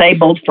been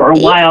disabled for a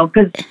while,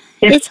 because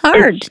it's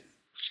hard.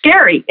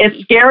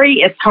 It's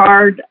scary. It's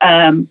hard.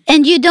 And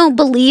you don't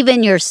believe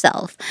in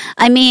yourself.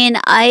 I mean,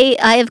 I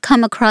have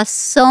come across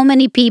so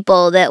many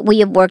people that we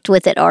have worked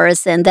with at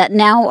Orison that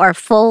now are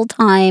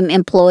full-time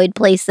employed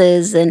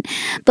places.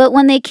 But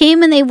when they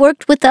came and they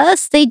worked with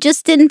us, they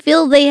just didn't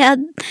feel they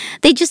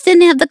just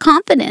didn't have the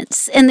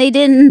confidence, and they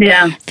didn't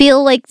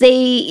feel like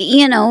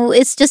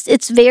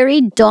it's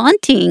very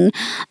daunting.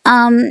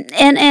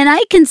 And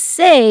I can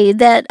say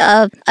that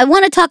I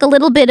want to talk a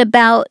little bit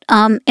about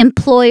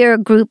employer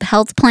group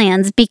health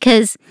plans,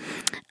 because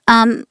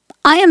I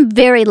am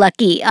very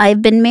lucky.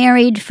 I've been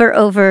married for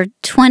over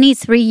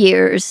 23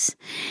 years.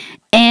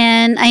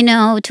 And I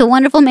know, to a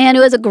wonderful man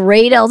who has a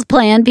great health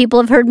plan. People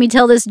have heard me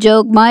tell this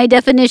joke. My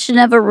definition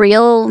of a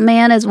real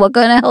man is, what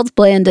kind of health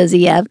plan does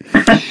he have?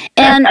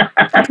 And,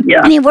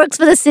 and he works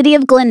for the city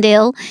of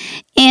Glendale.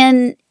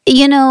 And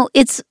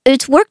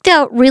it's worked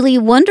out really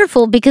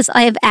wonderful because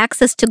I have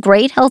access to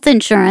great health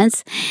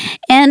insurance,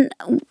 and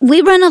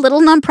we run a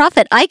little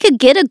nonprofit. I could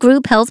get a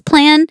group health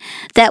plan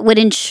that would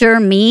insure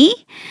me,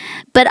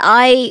 but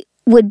I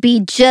would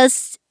be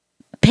just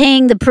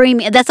paying the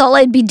premium. That's all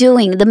I'd be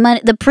doing.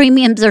 The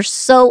premiums are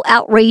so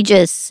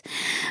outrageous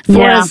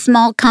for a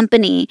small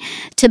company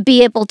to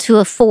be able to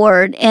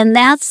afford. And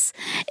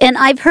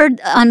I've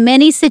heard on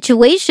many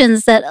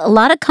situations that a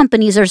lot of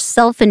companies are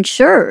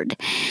self-insured.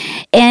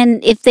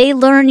 And if they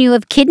learn you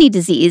have kidney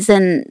disease,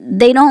 and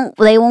they won't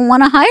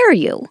want to hire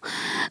you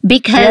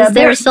because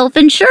they're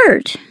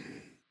self-insured.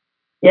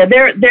 Yeah,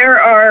 there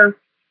are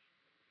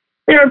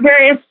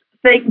various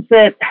things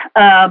that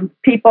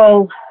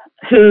people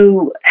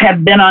who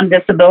have been on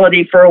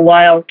disability for a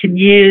while can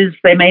use.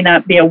 They may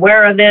not be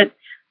aware of it.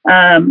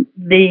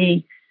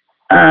 The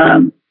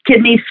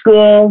Kidney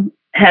School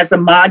has a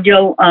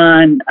module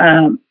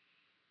on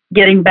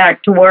getting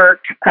back to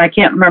work. I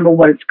can't remember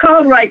what it's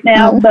called right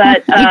now,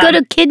 but you go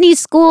to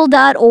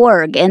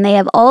kidneyschool.org and they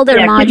have all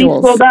their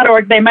modules.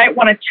 Kidneyschool.org. They might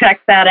want to check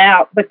that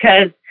out,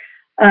 because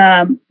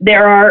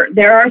there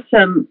are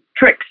some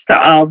tricks to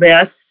all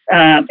this.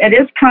 It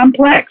is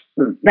complex.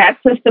 That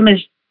system is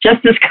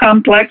just as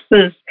complex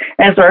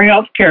as our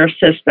healthcare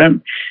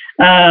system.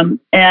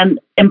 And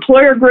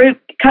employer group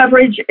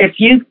coverage, if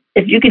you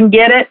can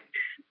get it,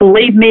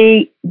 believe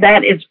me,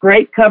 that is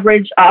great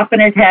coverage.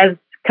 Often it has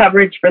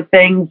coverage for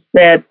things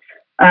that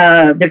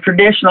the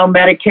traditional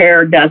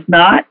Medicare does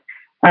not.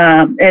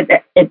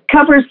 It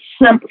covers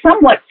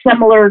somewhat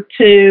similar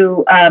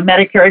to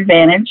Medicare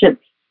Advantage. It's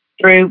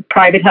through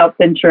private health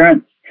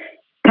insurance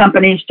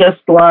companies, just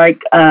like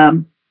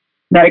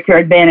Medicare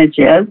Advantage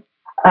is.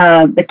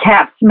 The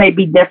caps may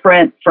be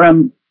different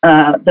from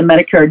the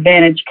Medicare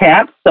Advantage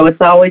caps, so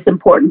it's always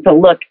important to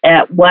look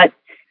at what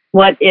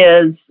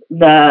is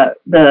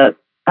the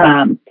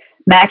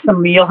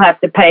maximum you'll have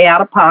to pay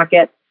out of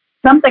pocket.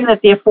 Something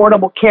that the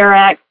Affordable Care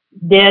Act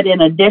did, in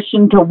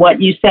addition to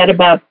what you said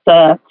about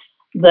the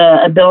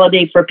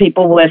ability for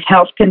people with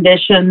health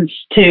conditions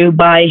to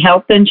buy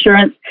health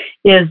insurance,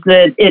 is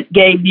that it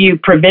gave you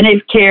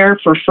preventive care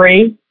for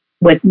free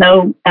with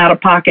no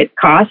out-of-pocket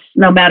costs,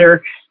 no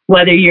matter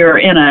whether you're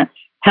in a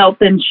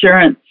health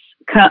insurance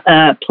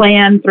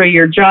plan through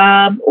your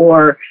job,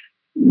 or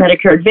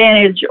Medicare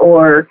Advantage,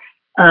 or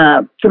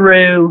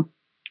through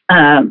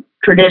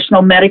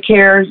traditional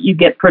Medicare. You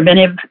get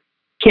preventive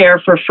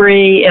care for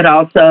free. It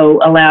also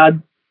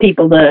allowed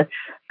people to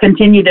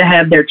continue to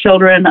have their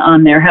children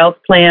on their health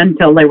plan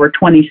till they were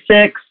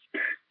 26.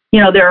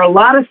 There are a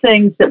lot of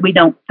things that we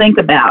don't think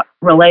about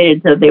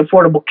related to the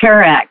Affordable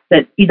Care Act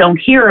that you don't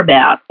hear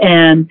about.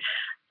 And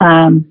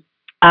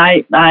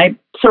I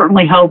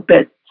certainly hope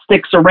it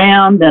sticks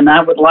around, and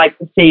I would like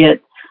to see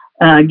it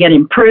get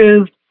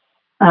improved.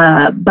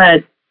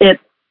 But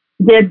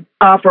did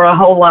offer a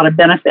whole lot of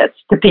benefits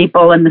to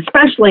people, and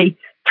especially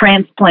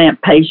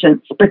transplant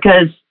patients,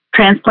 because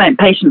transplant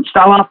patients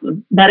fell off of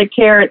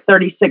Medicare at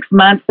 36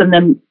 months, and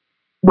then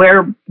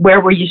where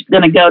were you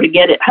going to go to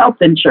get health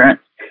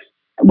insurance?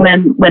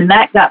 When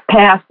that got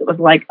passed, it was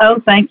like,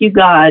 oh, thank you,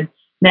 God.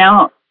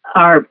 Now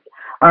our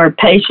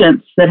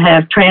patients that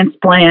have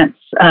transplants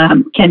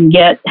can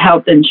get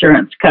health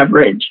insurance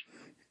coverage.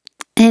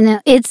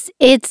 And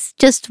it's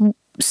just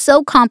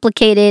so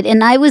complicated.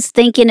 And I was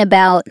thinking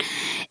about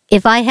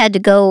if I had to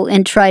go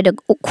and try to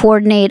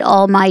coordinate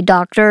all my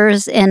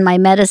doctors and my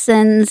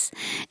medicines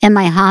and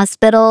my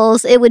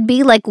hospitals, it would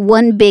be like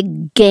one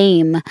big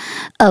game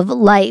of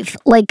life.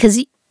 Like,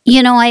 because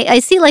I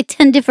see like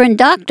 10 different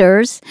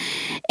doctors,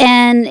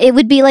 and it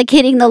would be like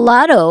hitting the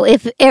lotto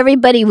if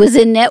everybody was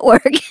in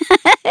network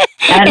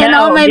and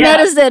all my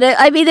medicine.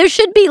 I mean, there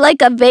should be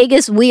like a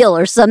Vegas wheel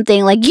or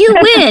something, like you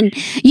win,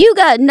 you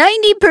got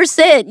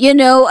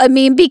 90%, I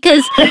mean,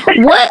 because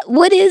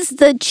what is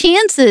the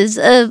chances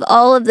of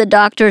all of the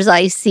doctors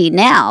I see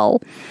now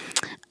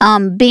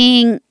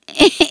being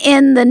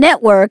in the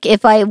network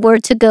if I were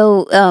to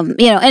go,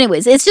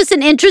 anyways, it's just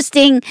an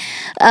interesting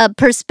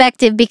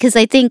perspective, because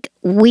I think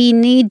we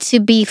need to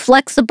be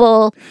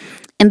flexible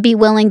and be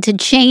willing to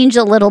change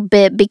a little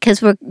bit,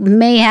 because we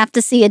may have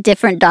to see a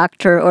different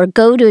doctor or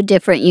go to a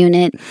different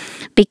unit,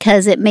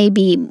 because it may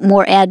be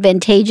more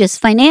advantageous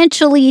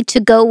financially to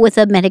go with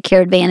a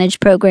Medicare Advantage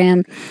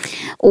program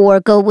or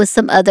go with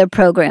some other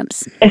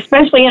programs.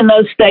 Especially in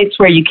those states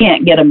where you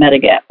can't get a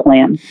Medigap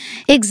plan.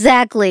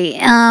 Exactly.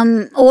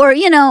 Or,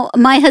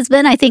 my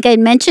husband, I think I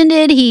mentioned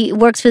it, he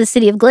works for the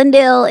city of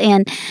Glendale,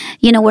 and,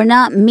 we're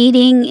not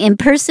meeting in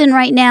person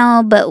right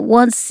now, but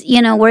once,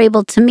 we're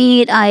able to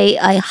meet,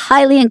 I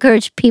highly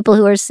encourage people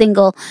who are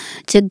single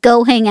to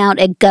go hang out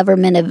at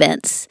government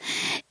events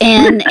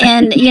and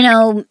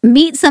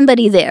meet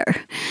somebody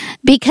there,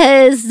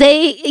 because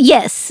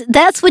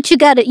that's what you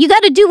got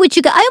to do what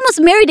you got. I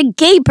almost married a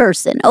gay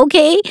person,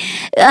 okay,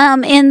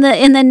 in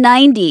the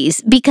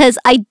 90s, because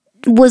I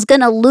was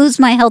going to lose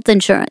my health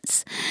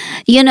insurance.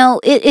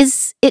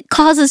 It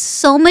causes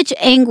so much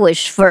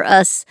anguish for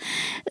us,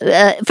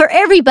 for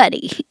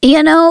everybody,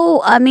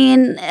 I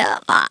mean,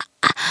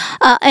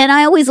 and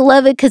I always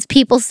love it because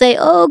people say,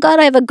 oh, God,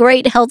 I have a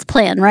great health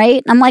plan,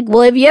 right? I'm like,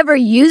 well, have you ever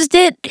used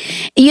it?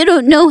 You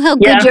don't know how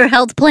good your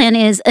health plan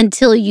is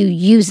until you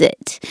use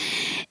it.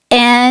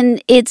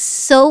 And it's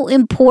so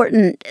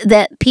important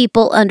that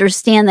people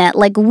understand that.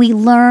 Like, we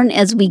learn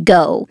as we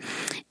go.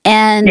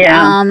 And,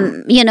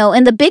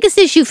 and the biggest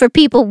issue for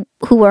people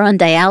who are on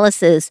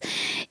dialysis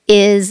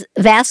is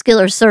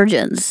vascular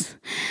surgeons,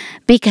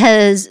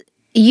 because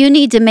you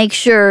need to make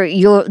sure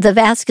the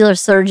vascular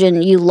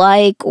surgeon you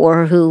like,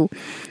 or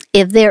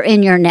if they're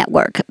in your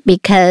network,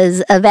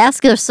 because a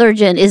vascular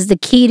surgeon is the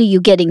key to you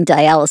getting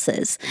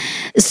dialysis.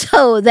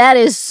 So that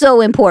is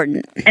so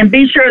important. And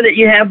be sure that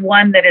you have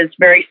one that is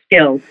very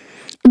skilled.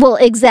 Well,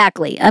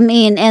 exactly. I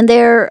mean, and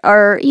there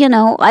are,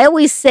 I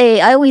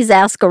always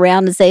ask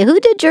around and say, who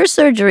did your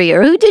surgery,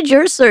 or who did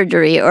your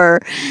surgery,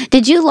 or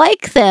did you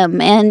like them?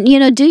 And,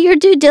 do your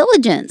due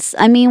diligence.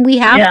 I mean, we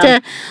have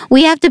to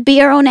be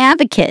our own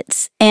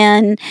advocates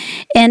and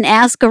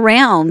ask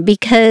around,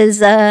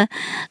 because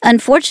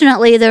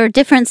unfortunately there are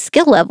different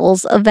skill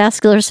levels of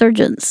vascular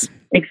surgeons.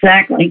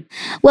 Exactly.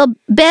 Well,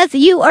 Beth,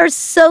 you are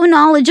so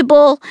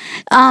knowledgeable.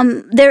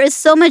 There is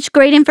so much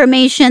great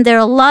information. There are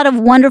a lot of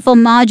wonderful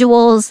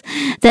modules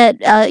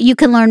that you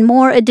can learn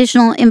more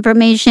additional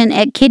information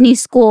at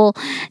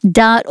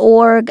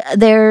kidneyschool.org.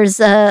 There's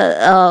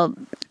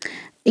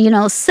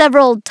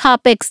several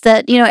topics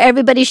that,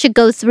 everybody should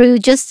go through,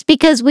 just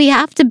because we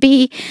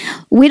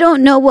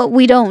don't know what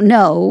we don't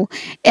know.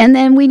 And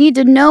then we need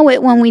to know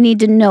it when we need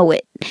to know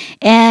it.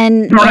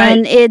 And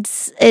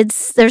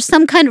there's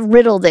some kind of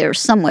riddle there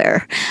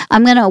somewhere.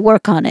 I'm going to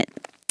work on it.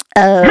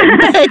 Well,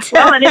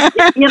 and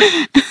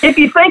if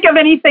you think of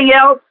anything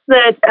else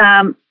that,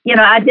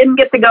 I didn't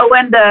get to go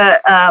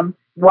into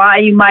why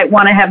you might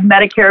want to have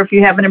Medicare if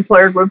you have an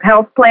employer group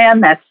health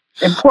plan. That's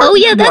important. Oh,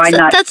 yeah,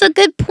 that's a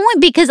good point,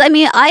 because, I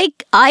mean, I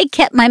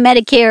kept my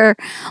Medicare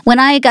when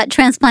I got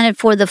transplanted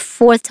for the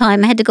 4th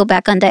time. I had to go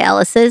back on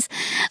dialysis.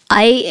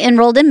 I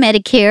enrolled in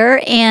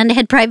Medicare and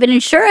had private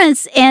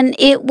insurance, and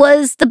it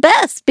was the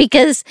best,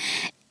 because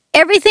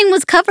everything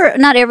was covered.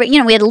 Not every,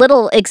 we had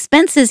little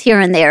expenses here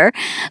and there,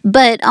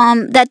 but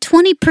that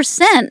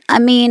 20%, I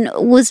mean,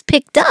 was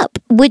picked up,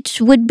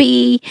 which would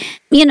be,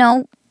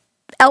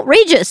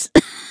 outrageous.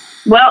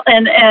 Well,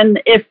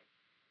 and if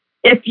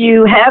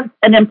you have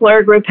an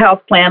employer group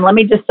health plan, let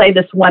me just say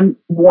this one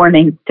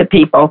warning to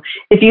people.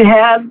 If you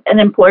have an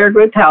employer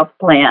group health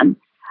plan,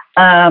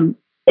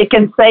 it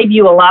can save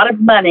you a lot of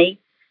money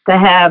to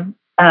have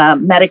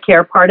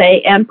Medicare Part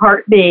A and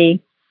Part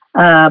B,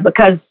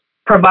 because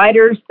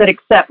providers that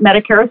accept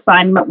Medicare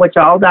assignment, which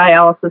all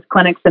dialysis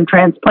clinics and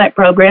transplant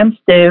programs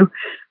do,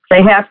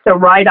 they have to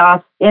write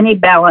off any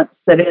balance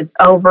that is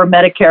over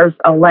Medicare's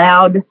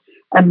allowed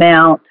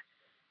amount,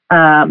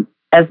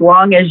 as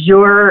long as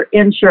your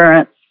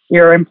insurance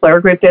your employer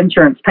group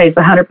insurance pays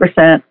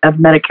 100% of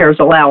Medicare's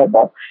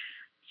allowable.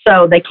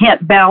 So they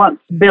can't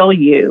balance bill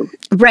you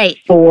Right.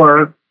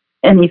 for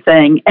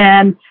anything.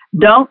 And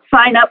don't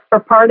sign up for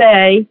Part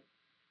A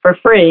for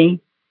free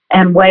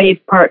and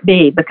waive Part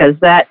B, because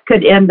that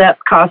could end up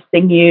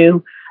costing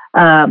you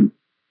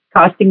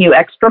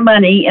extra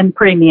money in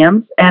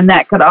premiums, and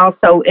that could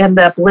also end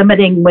up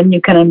limiting when you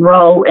can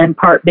enroll in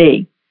Part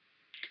B,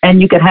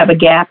 and you could have a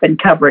gap in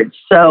coverage.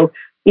 So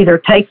either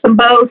take them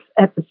both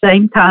at the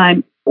same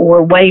time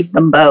or waive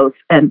them both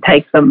and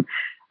take them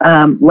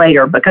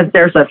later, because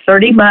there's a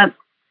 30-month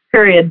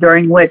period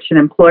during which an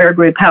employer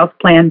group health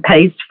plan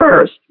pays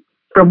first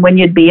from when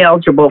you'd be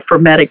eligible for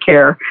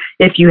Medicare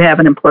if you have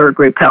an employer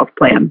group health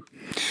plan.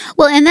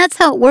 Well, and that's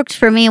how it worked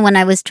for me when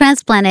I was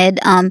transplanted.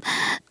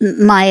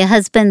 My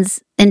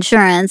husband's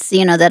insurance,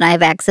 that I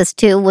have access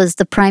to, was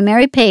the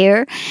primary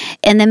payer,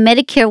 and then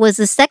Medicare was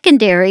the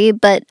secondary,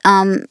 but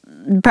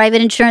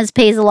private insurance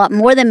pays a lot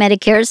more than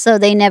Medicare, so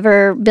they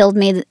never billed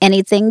me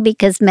anything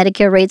because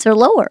Medicare rates are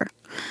lower.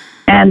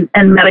 And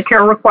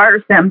Medicare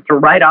requires them to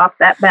write off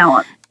that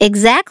balance.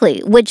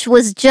 Exactly, which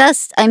was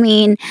just,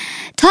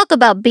 talk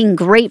about being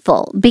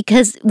grateful,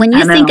 because when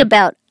you think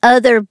about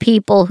other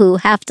people who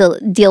have to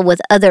deal with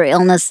other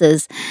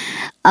illnesses,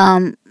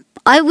 I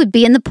would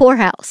be in the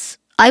poorhouse.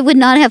 I would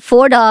not have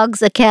 4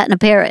 dogs, a cat, and a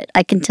parrot.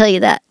 I can tell you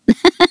that.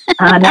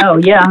 I know,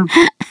 yeah.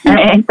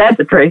 Ain't that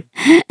the truth?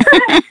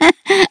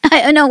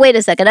 No, wait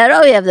a second. I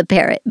don't have the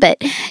parrot, but,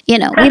 we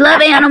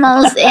love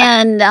animals,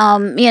 and,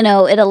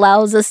 it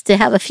allows us to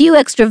have a few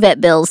extra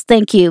vet bills.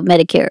 Thank you,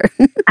 Medicare.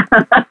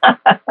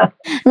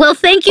 Well,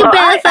 thank you,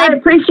 Beth. I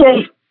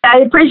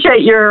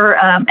appreciate your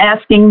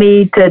asking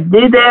me to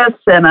do this,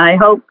 and I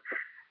hope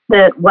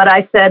that what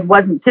I said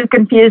wasn't too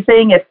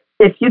confusing.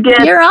 If you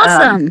get, you're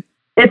awesome.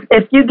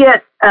 If you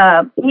get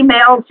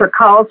emails or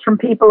calls from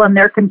people and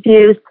they're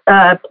confused,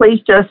 please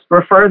just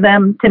refer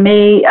them to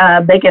me.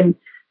 They can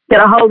get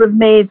a hold of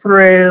me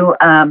through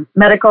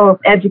Medical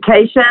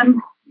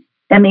Education,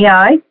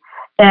 MEI,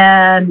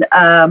 and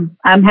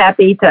I'm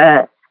happy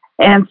to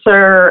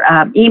answer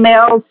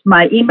emails.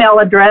 My email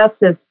address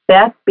is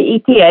Beth,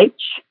 BETH,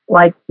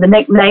 like the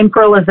nickname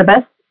for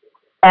Elizabeth,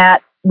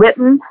 at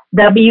Witten,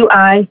 WITTEN,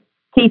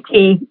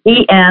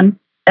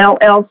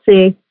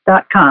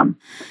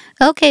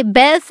 Okay,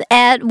 Beth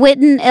at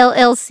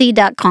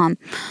WittenLLC.com.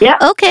 Yeah.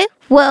 Okay,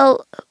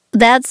 well,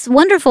 that's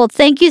wonderful.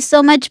 Thank you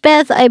so much,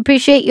 Beth. I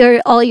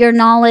appreciate all your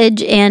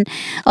knowledge and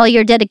all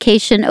your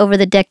dedication over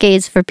the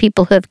decades for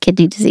people who have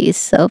kidney disease.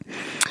 So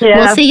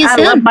we'll see you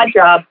soon. I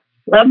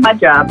love my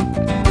job.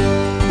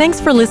 Thanks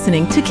for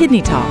listening to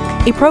Kidney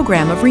Talk, a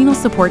program of Renal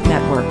Support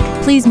Network.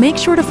 Please make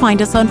sure to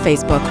find us on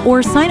Facebook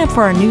or sign up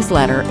for our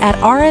newsletter at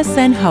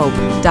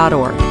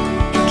rsnhope.org.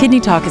 Kidney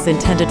Talk is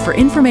intended for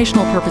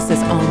informational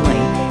purposes only.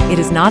 It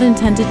is not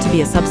intended to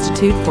be a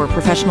substitute for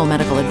professional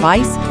medical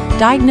advice,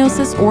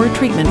 diagnosis, or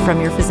treatment from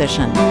your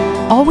physician.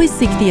 Always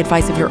seek the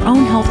advice of your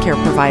own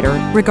healthcare provider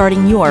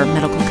regarding your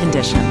medical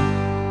condition.